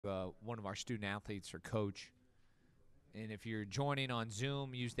one of our student athletes or coach. And if you're joining on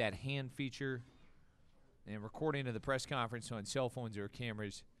Zoom, use that hand feature. And recording of the press conference on cell phones or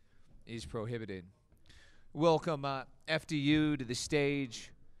cameras is prohibited. Welcome FDU to the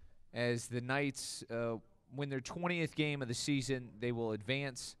stage as the Knights win their 20th game of the season. They will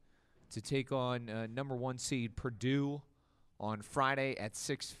advance to take on number 1 seed Purdue on Friday at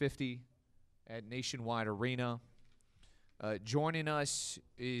 6:50 at Nationwide Arena. Joining us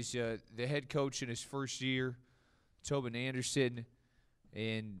is the head coach in his first year, Tobin Anderson,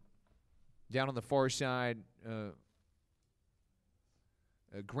 and down on the far side,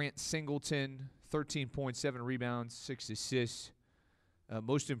 Grant Singleton, 13.7 rebounds, 6 assists.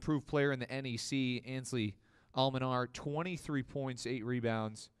 Most improved player in the NEC, Ansley Almanar, 23 points, 8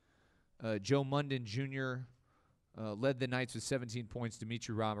 rebounds. Joe Munden Jr. Led the Knights with 17 points.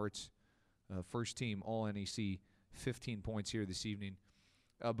 Dimitri Roberts, first team All-NEC, 15 points here this evening.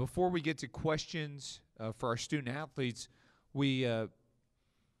 Before we get to questions for our student athletes, we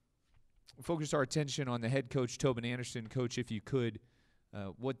focused our attention on the head coach, Tobin Anderson. Coach, if you could,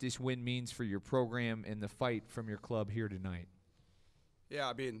 what this win means for your program and the fight from your club here tonight. Yeah,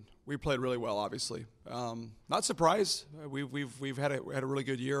 I mean, we played really well, obviously. Not surprised. We've had a really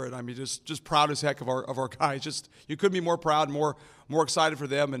good year, and I mean, just proud as heck of our guys. Just you couldn't be more proud, more excited for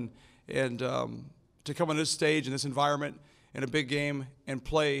them, and to come on this stage in this environment in a big game and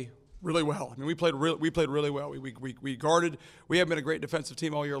play really well. I mean, we played really well. We guarded. We have been a great defensive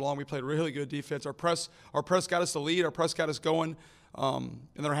team all year long. We played really good defense. Our press got us the lead. Our press got us going. And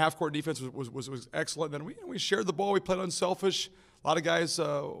then our half-court defense was excellent. Then we shared the ball. We played unselfish. A lot of guys,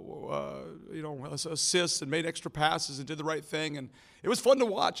 assists and made extra passes and did the right thing, and it was fun to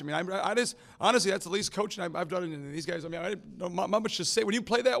watch. I mean, I just honestly, that's the least coaching I've done. And these guys, I mean, I don't know much to say. When you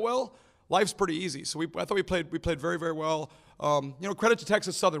play that well, life's pretty easy. So I thought we played very, very well. Credit to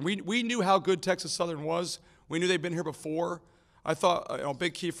Texas Southern. We knew how good Texas Southern was. We knew they'd been here before. I thought a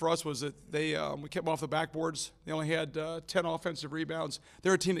big key for us was that we kept them off the backboards. They only had 10 offensive rebounds.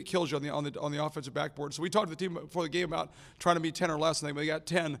 They're a team that kills you on the offensive backboard. So we talked to the team before the game about trying to be 10 or less, and they got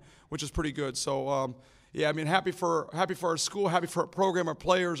 10, which is pretty good. So yeah, I mean, happy for our school, happy for our program, our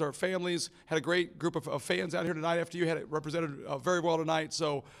players, our families. Had a great group of fans out here tonight. FDU had it represented very well tonight.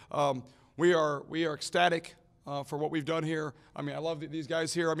 So we are ecstatic for what we've done here. I mean, I love these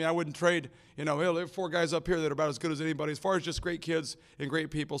guys here. I mean, I wouldn't trade, there are 4 guys up here that are about as good as anybody as far as just great kids and great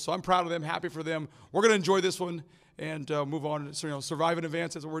people. So I'm proud of them, happy for them. We're going to enjoy this one and move on. So, survive and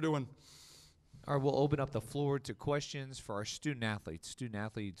advance. That's what we're doing. All right, we'll open up the floor to questions for our student athletes. Student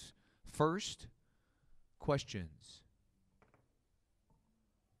athletes first. Questions.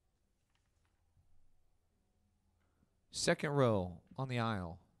 Second row on the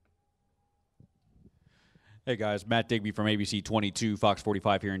aisle. Hey guys, Matt Digby from ABC 22, Fox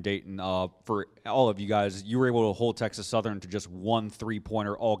 45 here in Dayton. For all of you guys, you were able to hold Texas Southern to just 1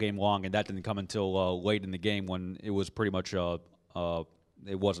 3-pointer all game long, and that didn't come until late in the game when it was pretty much the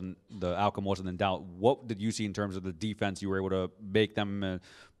outcome wasn't in doubt. What did you see in terms of the defense? You were able to make them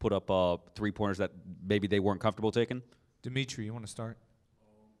put up 3-pointers that maybe they weren't comfortable taking? Dimitri, you want to start?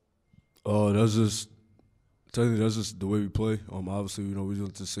 That's just the way we play. Obviously, we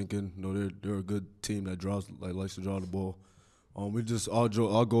just to sink in. They're a good team that likes to draw the ball.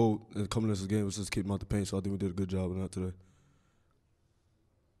 Our goal in coming to this game was just keep them out the paint. So I think we did a good job of that today.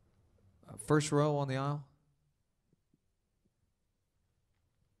 First row on the aisle.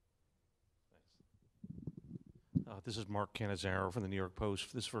 This is Mark Cannizzaro from the New York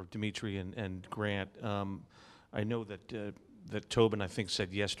Post. This is for Dimitri and Grant. I know that Tobin, I think,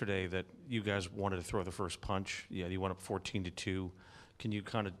 said yesterday that you guys wanted to throw the first punch. Yeah, you went up 14-2. Can you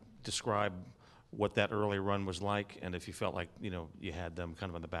kind of describe what that early run was like, and if you felt like you had them kind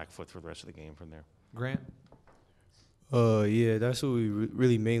of on the back foot for the rest of the game from there? Grant? Yeah, that's what we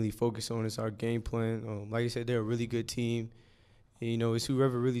really mainly focus on is our game plan. Like I said, they're a really good team. And, it's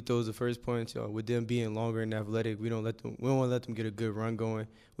whoever really throws the first punch. With them being longer and athletic, we don't want to let them get a good run going.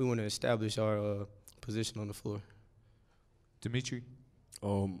 We want to establish our position on the floor. Dimitri?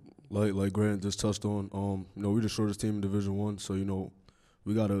 Like Grant just touched on, we're the shortest team in Division I, so,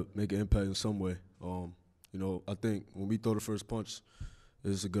 we got to make an impact in some way. I think when we throw the first punch,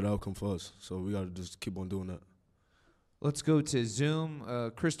 it's a good outcome for us, so we got to just keep on doing that. Let's go to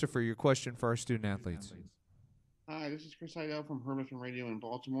Zoom. Christopher, your question for our student athletes. Hi, this is Chris Heidel from Hermiston Radio in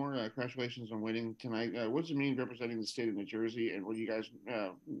Baltimore. Congratulations on winning tonight. What does it mean representing the state of New Jersey, and what do you guys?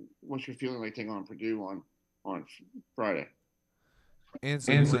 What's your feeling like taking on Purdue on Friday?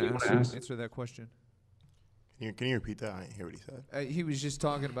 Answer that question. Can you repeat that? I didn't hear what he said. He was just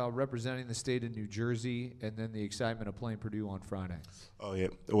talking about representing the state of New Jersey and then the excitement of playing Purdue on Friday. Oh, yeah.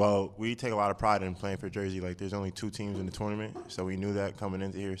 Well, we take a lot of pride in playing for Jersey. Like, there's only 2 teams in the tournament, so we knew that coming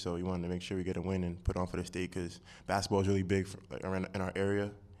into here. So we wanted to make sure we get a win and put on for the state because basketball is really big around in our area.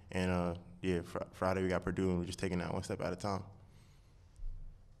 And, Friday we got Purdue, and we're just taking that one step at a time.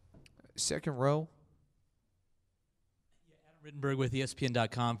 Second row. Rittenberg with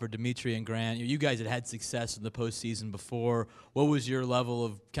ESPN.com for Dimitri and Grant. You guys had success in the postseason before. What was your level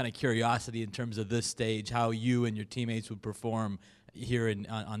of kind of curiosity in terms of this stage, how you and your teammates would perform here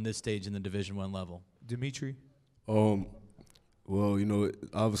on this stage in the Division I level? Dimitri? Well,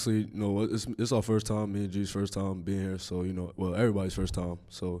 obviously, it's our first time, me and G's first time being here, so, everybody's first time.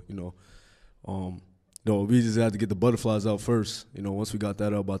 So, we just had to get the butterflies out first. Once we got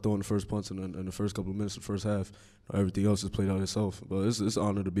that out by throwing the first punch in the first couple of minutes of the first half, everything else has played out itself. But it's an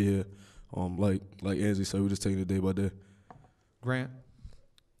honor to be here. Like Ansley said, we're just taking it day by day. Grant?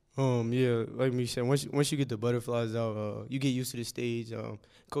 Yeah, like me said, once you get the butterflies out, you get used to the stage.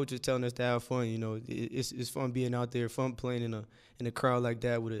 Coach is telling us to have fun. It's fun being out there, fun playing in a crowd like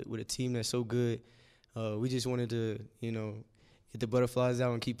that with a team that's so good. We just wanted to, get the butterflies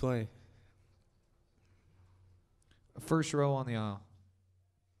out and keep playing. First row on the aisle.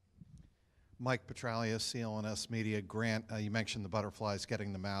 Mike Petralia, CLNS Media. Grant, you mentioned the butterflies,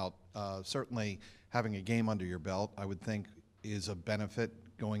 getting them out. Certainly having a game under your belt, I would think, is a benefit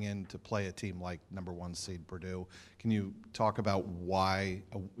going in to play a team like #1 seed Purdue. Can you talk about why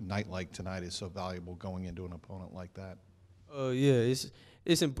a night like tonight is so valuable going into an opponent like that? Yeah,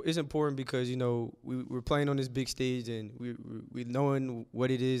 it's important because we're playing on this big stage and we knowing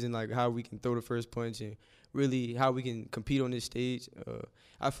what it is and like how we can throw the first punch and really how we can compete on this stage.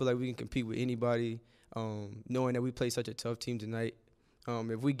 I feel like we can compete with anybody, knowing that we play such a tough team tonight.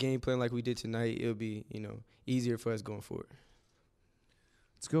 If we game plan like we did tonight, it'll be easier for us going forward.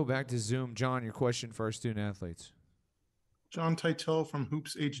 Let's go back to Zoom. John, your question for our student athletes. John Titel from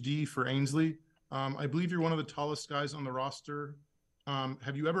Hoops HD for Ainsley. I believe you're one of the tallest guys on the roster.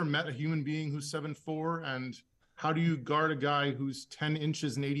 Have you ever met a human being who's 7'4", and how do you guard a guy who's 10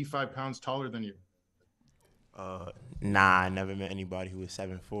 inches and 85 pounds taller than you? Nah, I never met anybody who was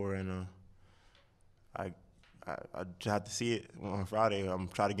 7'4", and I just have to see it on Friday. I'm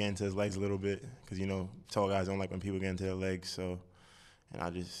trying to get into his legs a little bit because tall guys don't like when people get into their legs. So, and I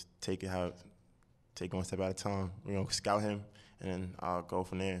just take one step at a time. Scout him, and then I'll go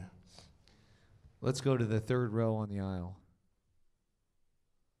from there. Let's go to the third row on the aisle.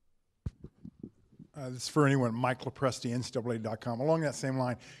 This is for anyone, Mike LaPresti, NCAA.com. Along that same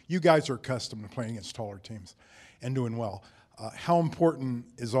line, you guys are accustomed to playing against taller teams and doing well. How important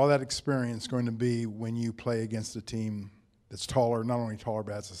is all that experience going to be when you play against a team that's taller, not only taller,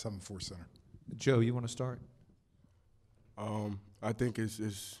 but has a 7'4" center? Joe, you want to start? I think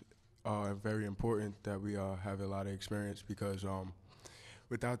it's very important that we have a lot of experience because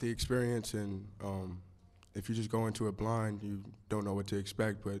without the experience and if you just go into it blind, you don't know what to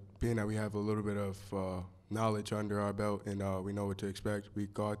expect. But being that we have a little bit of knowledge under our belt and we know what to expect, we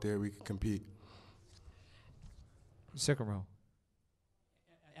go out there, we can compete. Second row.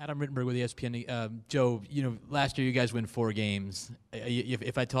 Adam Rittenberg with ESPN. Joe, last year you guys win 4 games.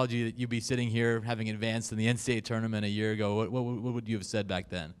 If I told you that you'd be sitting here having advanced in the NCAA tournament a year ago, what would you have said back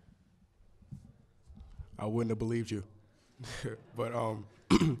then? I wouldn't have believed you. But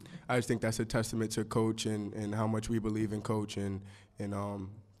I just think that's a testament to Coach and how much we believe in Coach and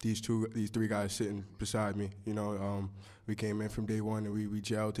these 3 guys sitting beside me. We came in from day one and we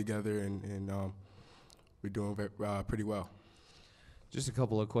gelled together and we're doing pretty well. Just a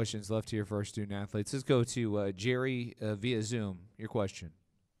couple of questions left here for our student athletes. Let's go to Jerry via Zoom. Your question.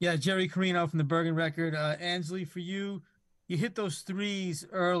 Yeah, Jerry Carino from the Bergen Record. Ansley, for you, you hit those threes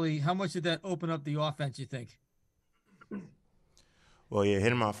early. How much did that open up the offense, you think? Well, yeah,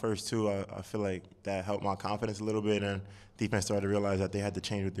 hitting my first 2, I feel like that helped my confidence a little bit, and defense started to realize that they had to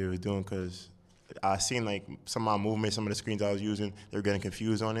change what they were doing because I seen like some of my movement, some of the screens I was using, they were getting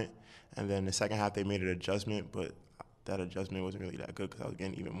confused on it. And then the second half, they made an adjustment, but that adjustment wasn't really that good because I was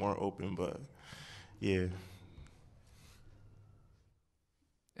getting even more open. But, yeah.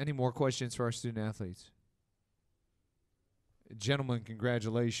 Any more questions for our student athletes? Gentlemen,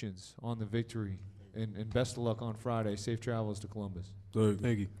 congratulations on the victory, and best of luck on Friday. Safe travels to Columbus.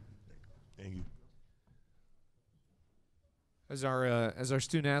 Thank you. Thank you. As our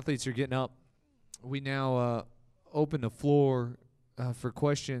student athletes are getting up, we now open the floor for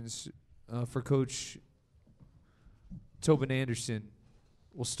questions for Coach Tobin Anderson.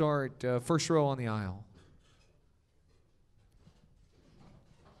 We'll start first row on the aisle.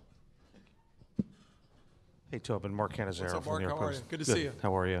 Hey, Tobin, Mark Canizaro. What's up, from Mark? New York How are Post. you? Good to see you.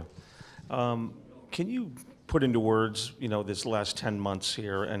 How are you? Can you put into words, this last 10 months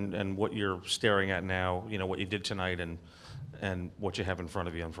here and what you're staring at now, what you did tonight and what you have in front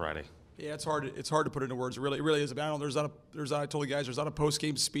of you on Friday? Yeah, it's hard to put into words. It really is. I don't know. I told you guys, there's not a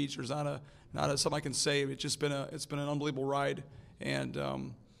post-game speech. There's not a something I can say. It's been an unbelievable ride. And,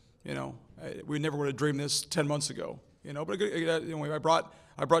 we never would have dreamed this 10 months ago. But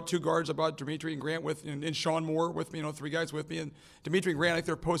I brought two guards. I brought Dimitri and Grant and Sean Moore with me. Three guys with me. And Dimitri and Grant, I think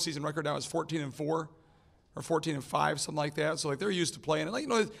their postseason record now is 14-4 or 14-5, something like that. So they're used to playing.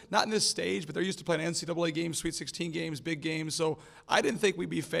 And not in this stage, but they're used to playing NCAA games, Sweet 16 games, big games. So I didn't think we'd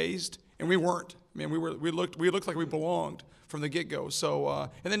be phased, and we weren't. I mean, we looked like we belonged from the get-go. So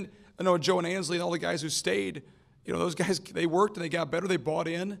and then I know Joe and Ansley and all the guys who stayed. Those guys, they worked and they got better. They bought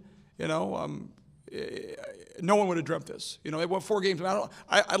in. No one would have dreamt this. They won 4 games.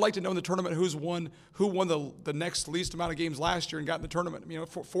 I'd like to know in the tournament who won the next least amount of games last year and got in the tournament.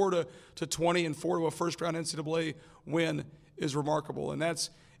 4 to 20 and 4 to a first round NCAA win is remarkable. And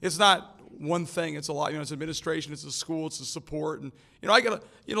it's not one thing. It's a lot. It's administration. It's the school. It's the support. And I got a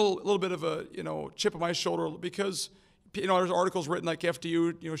little bit of a chip on my shoulder because there's articles written like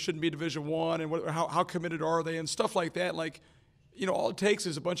FDU shouldn't be Division I and how committed are they and stuff like that. All it takes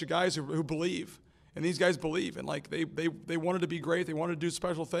is a bunch of guys who believe. And these guys believe, and they wanted to be great. They wanted to do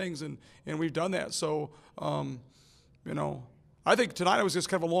special things, and we've done that. So, I think tonight I was just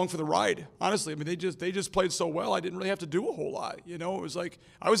kind of along for the ride. Honestly, I mean, they just played so well. I didn't really have to do a whole lot. It was like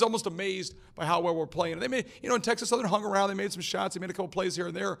I was almost amazed by how well we're playing. And they made, in Texas Southern hung around. They made some shots. They made a couple plays here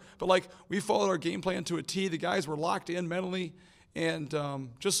and there. But we followed our game plan to a T. The guys were locked in mentally, and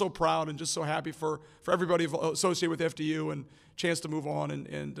just so proud and just so happy for everybody associated with FDU and chance to move on. And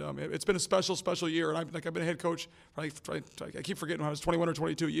it's been a special year. And I've been a head coach I keep forgetting when I was 21 or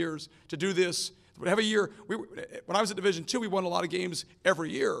 22 years to do this. We have a year. When I was at Division II, we won a lot of games every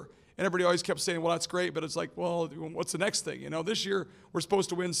year. And everybody always kept saying, well, that's great. But it's like, well, what's the next thing? This year we're supposed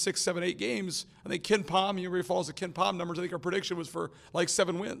to win 6, 7, 8 games. I think Ken Palm, everybody follows the Ken Palm numbers. I think our prediction was for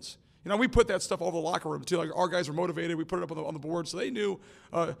 7 wins. We put that stuff all over the locker room too. Our guys were motivated. We put it up on the board, so they knew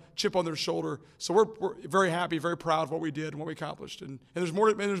chip on their shoulder. So we're very happy, very proud of what we did and what we accomplished. And there's more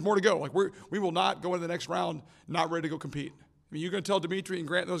to go. We will not go into the next round not ready to go compete. I mean, you're going to tell Dimitri and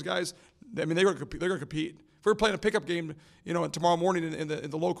Grant and those guys. I mean, they're going to compete. If we were playing a pickup game, tomorrow morning in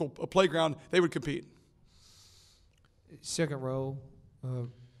the local playground, they would compete. Second row,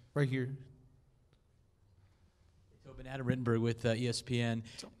 right here. Adam Rittenberg with ESPN.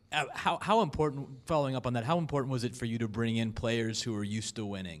 How important, following up on that, how important was it for you to bring in players who are used to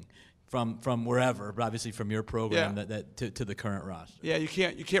winning from wherever, but obviously from your program to the current roster? Yeah, you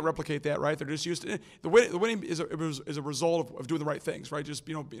can't replicate that, right? They're just used to the winning is a result of doing the right things, right? Just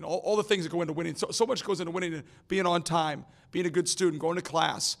all the things that go into winning. So much goes into winning: being on time, being a good student, going to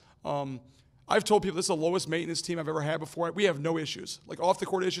class. I've told people this is the lowest maintenance team I've ever had before. We have no issues, off the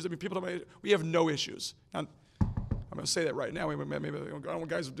court issues. I mean, people tell me we have no issues. Now, I'm going to say that right now. Maybe I don't want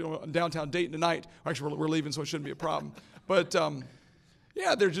guys doing downtown Dayton tonight. Actually, we're leaving, so it shouldn't be a problem. But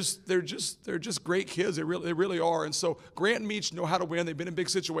yeah, they're just great kids. They really are. And so Grant and Meach know how to win. They've been in big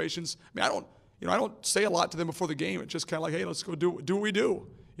situations. I mean, I don't say a lot to them before the game. It's just kind of like, hey, let's go do what we do.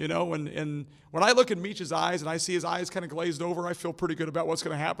 And when I look in Meach's eyes and I see his eyes kind of glazed over, I feel pretty good about what's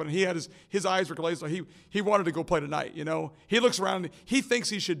going to happen. And he had his eyes were glazed over. He wanted to go play tonight. He looks around and he thinks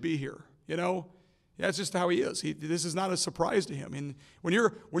he should be here. That's just how he is. This is not a surprise to him. And when you're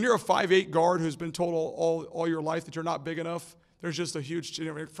a 5'8" guard who's been told all your life that you're not big enough, there's just a huge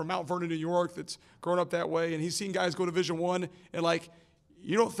from Mount Vernon, New York, that's grown up that way. And he's seen guys go to Division I, and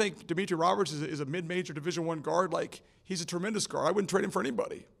you don't think Dimitri Roberts is a mid-major Division I guard? He's a tremendous guard. I wouldn't trade him for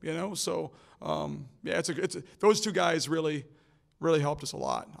anybody. So yeah, those two guys really helped us a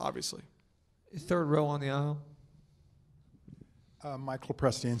lot. Obviously. Third row on the aisle. Michael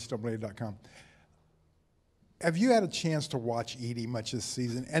Presti, NCAA.com. Have you had a chance to watch Edey much this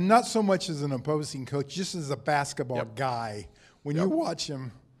season? And not so much as an opposing coach, just as a basketball guy. When you watch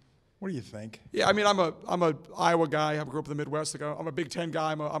him, what do you think? Yeah, I mean, I'm a Iowa guy. I grew up in the Midwest. I'm a Big Ten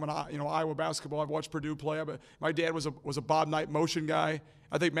guy. I'm an Iowa basketball. I've watched Purdue play. My dad was a Bob Knight motion guy.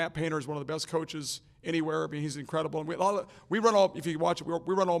 I think Matt Painter is one of the best coaches anywhere. I mean, he's incredible. And we run all. If you watch it,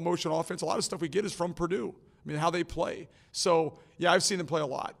 we run all motion offense. A lot of stuff we get is from Purdue. I mean, how they play. So yeah, I've seen them play a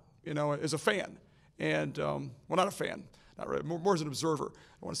lot. As a fan. And, well, not a fan, not really, more as an observer.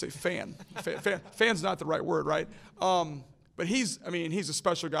 I want to say fan. Fan's not the right word, right? But he's a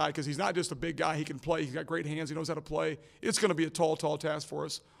special guy because he's not just a big guy. He can play. He's got great hands. He knows how to play. It's going to be a tall task for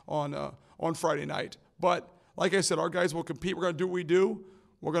us on Friday night. But like I said, our guys will compete. We're going to do what we do.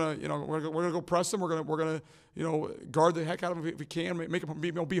 we're gonna go press him. We're gonna guard the heck out of him if we can. Make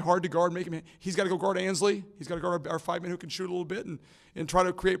him be hard to guard. He's got to go guard Ansley. He's got to guard our 5 men who can shoot a little bit and try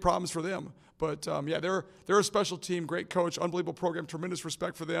to create problems for them. But they're a special team, great coach, unbelievable program, tremendous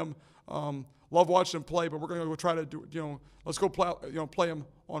respect for them. Love watching them play. But we're gonna go try to do let's go play them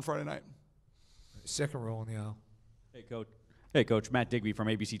on Friday night. Second row on the aisle. Hey, Coach. Hey, Coach. Matt Digby from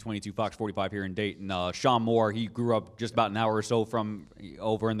ABC 22, Fox 45 here in Dayton. Sean Moore, he grew up just about an hour or so from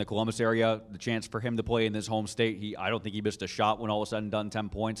over in the Columbus area. The chance for him to play in this home state, I don't think he missed a shot when all was said and done, 10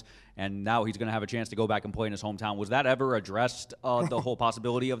 points. And now he's going to have a chance to go back and play in his hometown. Was that ever addressed, the whole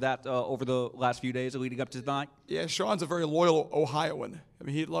possibility of that over the last few days leading up to tonight? Yeah, Sean's a very loyal Ohioan. I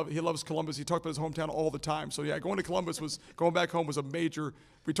mean, he loves Columbus. He talked about his hometown all the time. So, yeah, going back home was a major –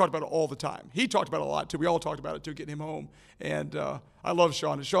 we talked about it all the time. He talked about it a lot, too. We all talked about it, too, getting him home. And I love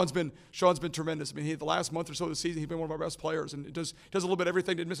Sean. And Sean's been tremendous. I mean, the last month or so of the season, he's been one of our best players. And does a little bit of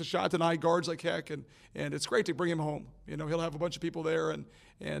everything. Didn't miss a shot tonight, guards like heck. And it's great to bring him home. He'll have a bunch of people there. And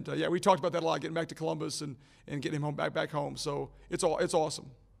we talked about that a lot, getting back to Columbus and getting him home back home. So it's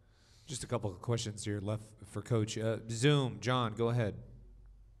awesome. Just a couple of questions here left for Coach. Zoom, John, go ahead.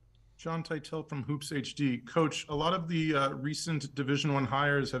 John Titel from Hoops HD. Coach, a lot of the recent Division I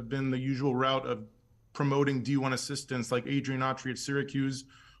hires have been the usual route of promoting D1 assistants like Adrian Autry at Syracuse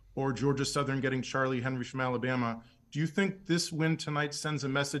or Georgia Southern getting Charlie Henry from Alabama. Do you think this win tonight sends a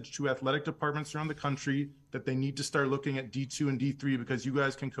message to athletic departments around the country that they need to start looking at D2 and D3 because you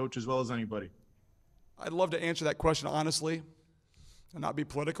guys can coach as well as anybody? I'd love to answer that question honestly and not be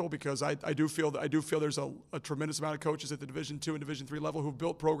political, because I do feel there's a tremendous amount of coaches at the Division II and Division III level who've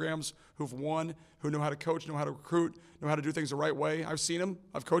built programs, who've won, who know how to coach, know how to recruit, know how to do things the right way. I've seen them.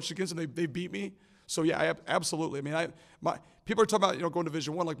 I've coached against them. They beat me. So yeah, absolutely. I mean, people are talking about going to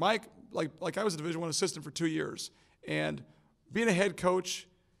Division I. Like Mike, like I was a Division I assistant for 2 years, and being a head coach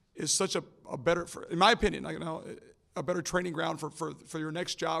is such a better, in my opinion, a better training ground for your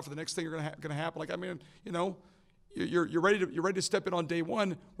next job, for the next thing you're going to happen. Like, I mean, You're ready to step in on day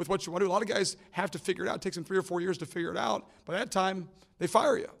one with what you want to do. A lot of guys have to figure it out. It takes them 3 or 4 years to figure it out. By that time, they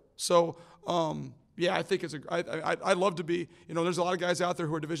fire you. So, yeah, I think I'd love to be. There's a lot of guys out there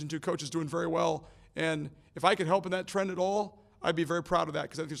who are Division II coaches doing very well. And if I could help in that trend at all, I'd be very proud of that,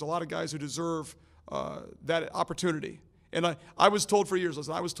 because I think there's a lot of guys who deserve that opportunity. And I was told for years,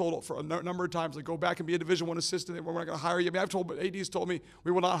 I was told for a number of times, go back and be a Division I assistant. We're not going to hire you. I mean, AD's told me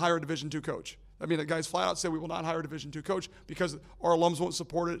we will not hire a Division II coach. I mean, the guys flat out said we will not hire a Division II coach because our alums won't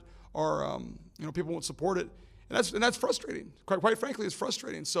support it, our people won't support it, and that's frustrating. Quite frankly, it's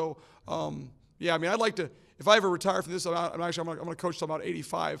frustrating. So, yeah, I mean, I'd like to. If I ever retire from this, I'm going to coach till about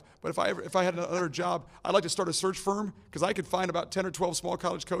 85. But if I had another job, I'd like to start a search firm, because I could find about 10 or 12 small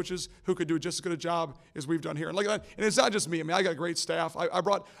college coaches who could do just as good a job as we've done here. And and it's not just me. I mean, I got a great staff. I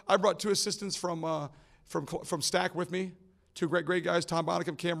brought 2 assistants from Stack with me. 2 great guys, Tom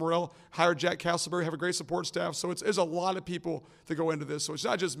Bonicum, Cam Morrell, hired Jack Castleberry, have a great support staff. So there's a lot of people that go into this. So it's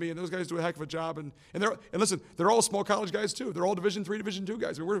not just me, and those guys do a heck of a job. And listen, they're all small college guys too. They're all Division III, Division II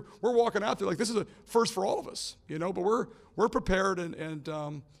guys. I mean, we're walking out there like this is a first for all of us, but we're prepared, and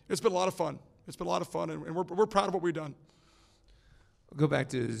it's been a lot of fun. It's been a lot of fun, and we're proud of what we've done. We'll go back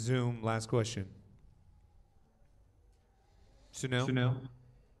to Zoom. Last question. Sunil?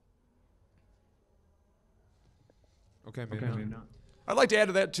 Okay, man. I'd like to add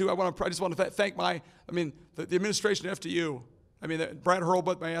to that too. I just want to thank the administration at FDU. I mean, Brad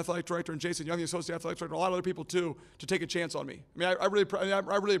Hurlbut, my athletic director, and Jason Young, the associate athletic director, a lot of other people too, to take a chance on me. I mean, I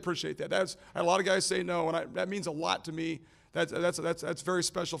really appreciate that. I had a lot of guys say no, and that means a lot to me. That's very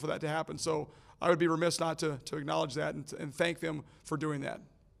special for that to happen. So I would be remiss not to acknowledge that and thank them for doing that.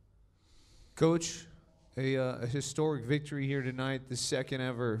 Coach, a historic victory here tonight, the second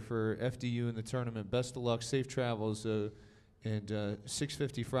ever for FDU in the tournament. Best of luck, safe travels, and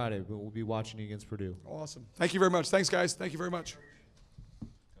 6:50 Friday. But we'll be watching you against Purdue. Awesome. Thank you very much. Thanks, guys. Thank you very much.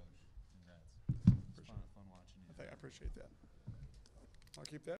 I appreciate that. I'll keep that.